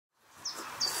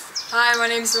Hi, my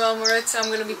name is NOELLE MARITZ. I'm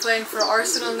going to be playing for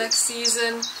Arsenal next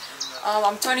season.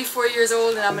 I'm 24 years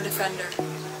old and I'm a defender.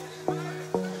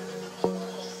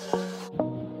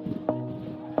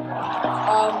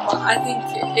 I think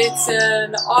it's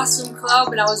an awesome club,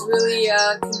 and I was really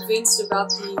convinced about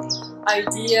the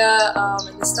idea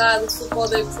and the style of football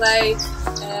they play,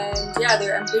 and yeah,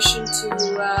 their ambition to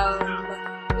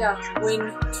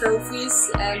win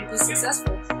trophies and be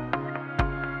successful.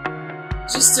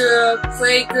 Just to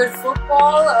play good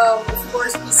football, of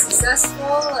course be successful,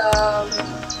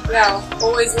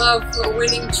 always love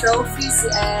winning trophies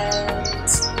and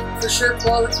for sure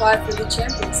qualify for the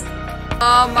Champions League.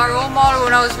 My role model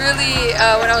when I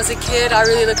was a kid, I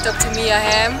really looked up to Mia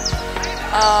Hamm.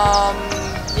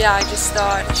 I just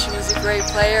thought she was a great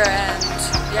player, and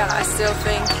I still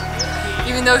think,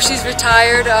 even though she's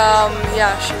retired,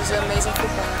 she was an amazing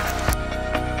footballer.